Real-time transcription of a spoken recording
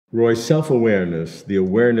Roy, self-awareness, the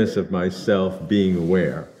awareness of myself being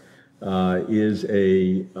aware, is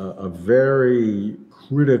a very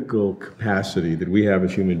critical capacity that we have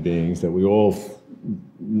as human beings that we all,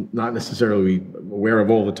 not necessarily aware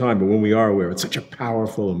of all the time, but when we are aware, it's such a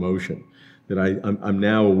powerful emotion that I'm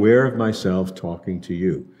now aware of myself talking to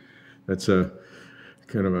you. That's a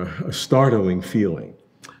kind of a startling feeling.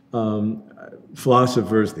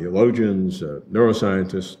 Philosophers, theologians,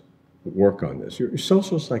 neuroscientists work on this. You're a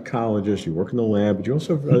social psychologist, you work in the lab, but you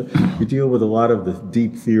also you deal with a lot of the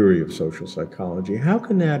deep theory of social psychology. How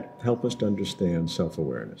can that help us to understand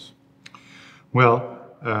self-awareness? Well,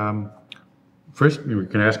 first we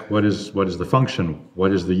can ask what is the function,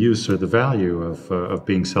 what is the use or the value of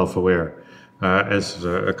being self-aware? As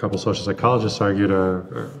a couple social psychologists argued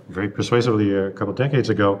very persuasively a couple decades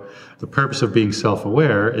ago, the purpose of being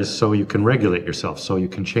self-aware is so you can regulate yourself, so you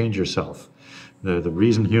can change yourself. The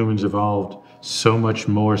reason humans evolved so much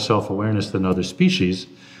more self-awareness than other species,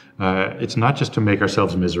 it's not just to make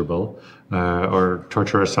ourselves miserable or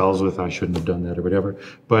torture ourselves with I shouldn't have done that or whatever,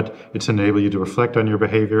 but it's enable you to reflect on your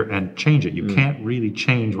behavior and change it. You can't really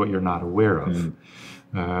change what you're not aware of.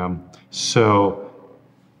 So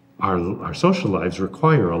our social lives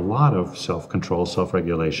require a lot of self-control,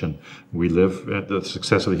 self-regulation. The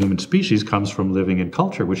success of the human species comes from living in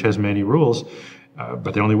culture, which has many rules,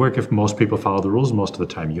 but they only work if most people follow the rules most of the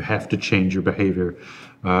time. You have to change your behavior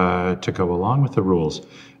to go along with the rules.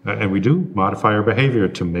 And we do modify our behavior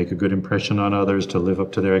to make a good impression on others, to live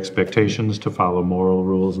up to their expectations, to follow moral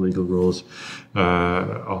rules, legal rules,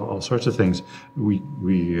 all sorts of things. We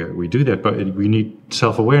do that, but we need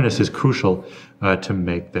self-awareness is crucial to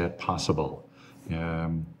make that possible.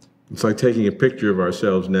 It's like taking a picture of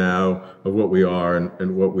ourselves now, of what we are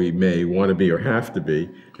and what we may want to be or have to be,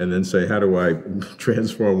 and then say, how do I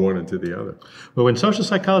transform one into the other? Well, when social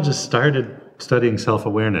psychologists started studying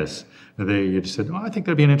self-awareness, they just said, well, I think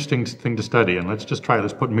that'd be an interesting thing to study, and let's just try,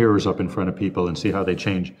 let's put mirrors up in front of people and see how they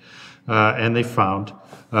change. And they found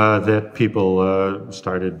that people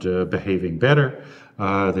started behaving better.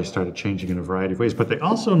 They started changing in a variety of ways, but they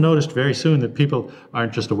also noticed very soon that people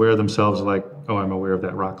aren't just aware of themselves like, oh, I'm aware of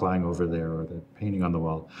that rock lying over there or that painting on the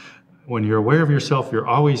wall. When you're aware of yourself, you're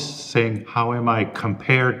always saying, how am I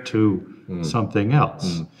compared to something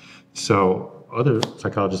else? So other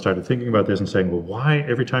psychologists started thinking about this and saying, well, why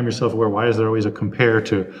every time you're self-aware, why is there always a compare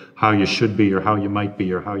to how you should be or how you might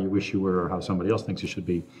be or how you wish you were or how somebody else thinks you should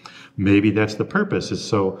be? Maybe that's the purpose, is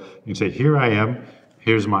so you can say, here I am,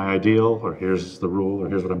 here's my ideal, or here's the rule, or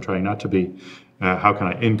here's what I'm trying not to be. How can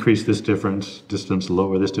I increase this distance,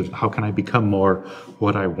 lower this distance? How can I become more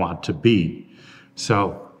what I want to be?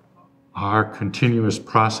 So our continuous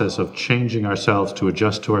process of changing ourselves to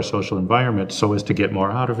adjust to our social environment so as to get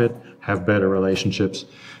more out of it, have better relationships,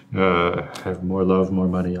 have more love, more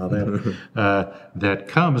money, all that, that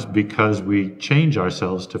comes because we change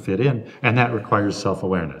ourselves to fit in, and that requires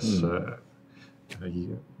self-awareness.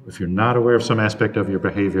 If you're not aware of some aspect of your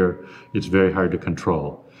behavior, it's very hard to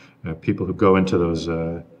control. People who go into those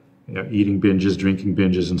eating binges, drinking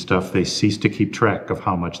binges and stuff, they cease to keep track of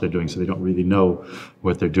how much they're doing, so they don't really know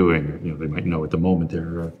what they're doing. You know, they might know at the moment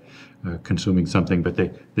they're consuming something, but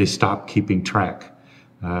they stop keeping track.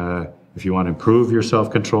 If you want to improve your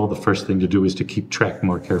self-control, the first thing to do is to keep track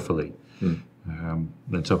more carefully.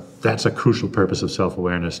 And so that's a crucial purpose of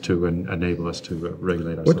self-awareness to enable us to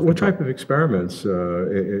regulate ourselves. What type of experiments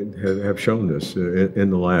have shown this in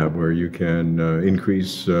the lab where you can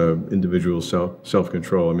increase individual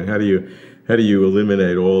self-control? I mean, how do you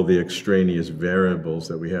eliminate all the extraneous variables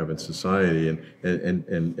that we have in society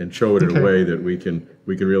and show it in a way that we can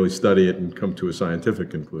really study it and come to a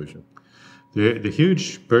scientific conclusion? The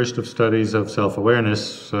huge burst of studies of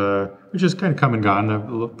self-awareness, which has kind of come and gone,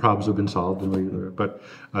 the problems have been solved, but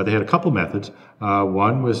they had a couple methods.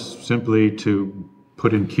 One was simply to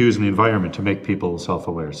put in cues in the environment to make people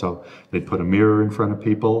self-aware. So they'd put a mirror in front of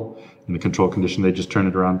people. In the control condition, they just turn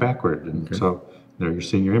it around backward. And so there you're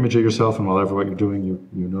seeing your image of yourself, and whatever what you're doing,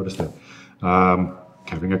 you notice that.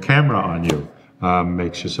 Having a camera on you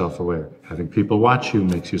makes you self-aware. Having people watch you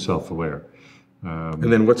makes you self-aware.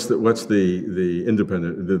 And then what's the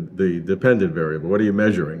independent, the dependent variable? What are you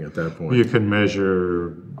measuring at that point? You can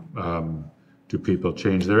measure, do people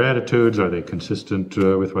change their attitudes? Are they consistent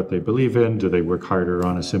with what they believe in? Do they work harder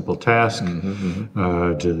on a simple task?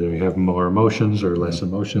 Do they have more emotions or less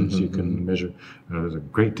emotions? You can measure. There's a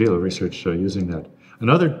great deal of research using that.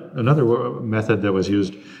 Another method that was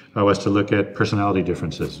used was to look at personality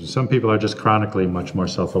differences. Some people are just chronically much more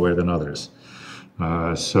self-aware than others.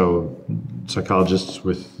 So psychologists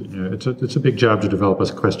it's a big job to develop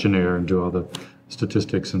a questionnaire and do all the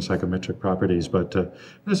statistics and psychometric properties, but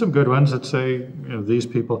there's some good ones that say, these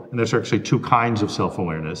people, and there's actually two kinds of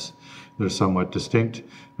self-awareness. They're somewhat distinct.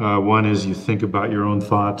 One is you think about your own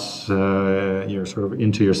thoughts, you're sort of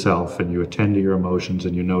into yourself, and you attend to your emotions,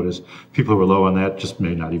 and you notice. People who are low on that just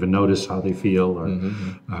may not even notice how they feel or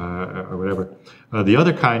whatever. The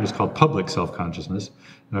other kind is called public self-consciousness,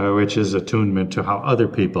 which is attunement to how other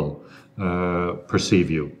people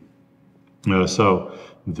perceive you. So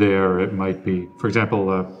there it might be, for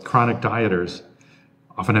example, chronic dieters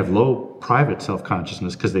often have low private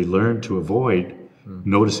self-consciousness because they learn to avoid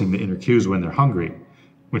noticing the inner cues when they're hungry,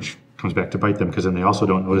 which comes back to bite them because then they also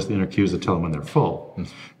don't notice the inner cues that tell them when they're full.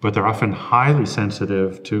 But they're often highly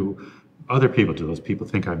sensitive to other people. Do those people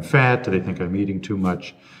think I'm fat? Do they think I'm eating too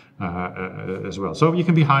much as well? So you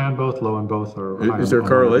can be high on both, low on both, or high is there a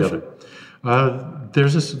correlation?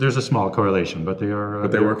 There's a small correlation, but they are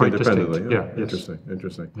But they work quite independently. distinct. Yeah,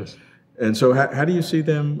 Interesting. Yes. And so how do you see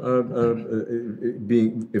them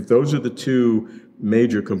being, if those are the two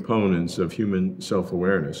major components of human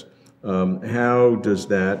self-awareness, how does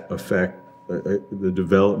that affect the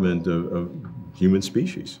development of human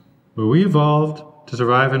species? Well, we evolved to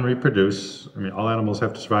survive and reproduce. I mean, all animals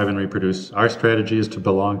have to survive and reproduce. Our strategy is to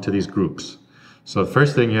belong to these groups. So the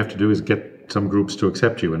first thing you have to do is get some groups to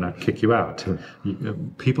accept you and not kick you out.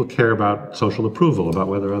 People care about social approval, about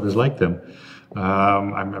whether others like them.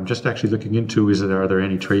 I'm just actually looking into are there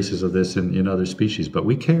any traces of this in other species, but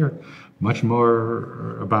we care much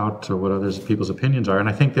more about what other people's opinions are, and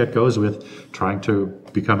I think that goes with trying to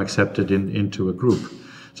become accepted into a group.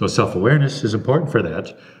 So self-awareness is important for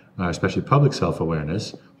that, especially public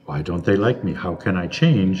self-awareness. Why don't they like me? How can I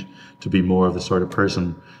change to be more of the sort of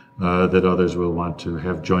person that others will want to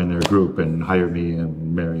have join their group and hire me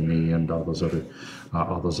and marry me and all those other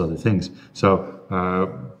things.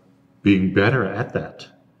 So being better at that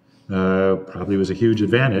probably was a huge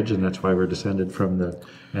advantage, and that's why we're descended from the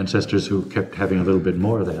ancestors who kept having a little bit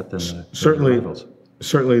more of that than the rivals.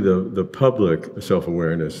 Certainly the public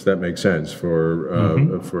self-awareness, that makes sense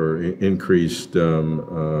for increased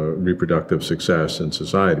reproductive success in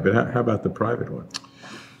society. But how about the private one?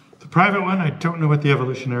 The private one, I don't know what the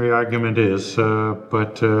evolutionary argument is,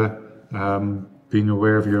 but being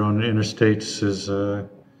aware of your own inner states is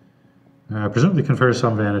presumably confers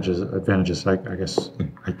some advantages. I guess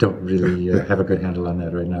I don't really have a good handle on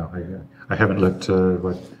that right now. I haven't looked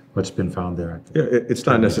what's been found there. Yeah, it's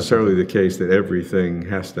not necessarily the case that everything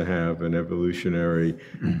has to have an evolutionary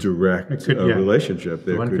direct relationship.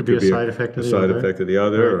 There one could be a side effect of the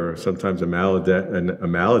other, or sometimes a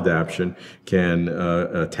maladaptation can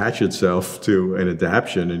attach itself to an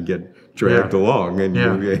adaptation and get dragged along, and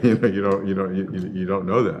you don't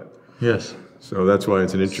know that. Yes. So that's why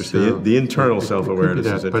it's an interesting. The internal self-awareness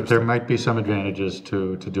is interesting. But there might be some advantages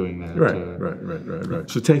to doing that. Right.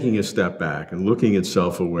 So taking a step back and looking at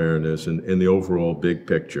self-awareness and the overall big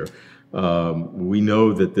picture, we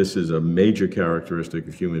know that this is a major characteristic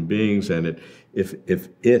of human beings, and if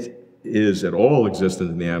it is at all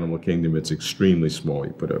existent in the animal kingdom, it's extremely small.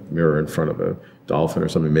 You put a mirror in front of a dolphin or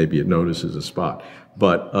something, maybe it notices a spot.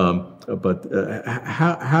 But what's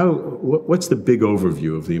the big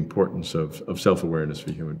overview of the importance of self-awareness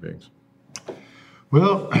for human beings?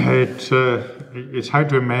 Well, it's hard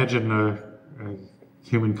to imagine a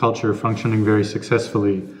human culture functioning very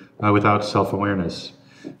successfully without self-awareness.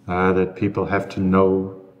 That people have to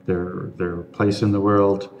know their place in the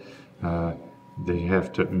world. They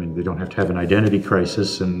have to. I mean, they don't have to have an identity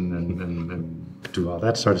crisis and do all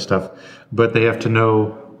that sort of stuff, but they have to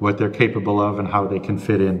know what they're capable of and how they can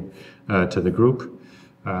fit in to the group,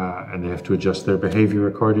 and they have to adjust their behavior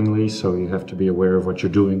accordingly. So you have to be aware of what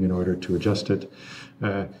you're doing in order to adjust it.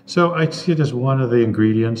 So I see it as one of the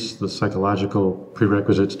ingredients, the psychological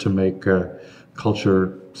prerequisites to make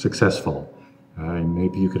culture successful.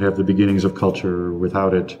 Maybe you could have the beginnings of culture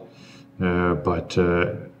without it, but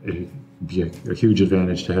it'd be a huge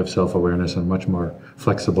advantage to have self-awareness and much more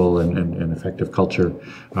flexible and effective culture,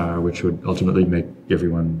 which would ultimately make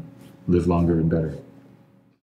everyone live longer and better.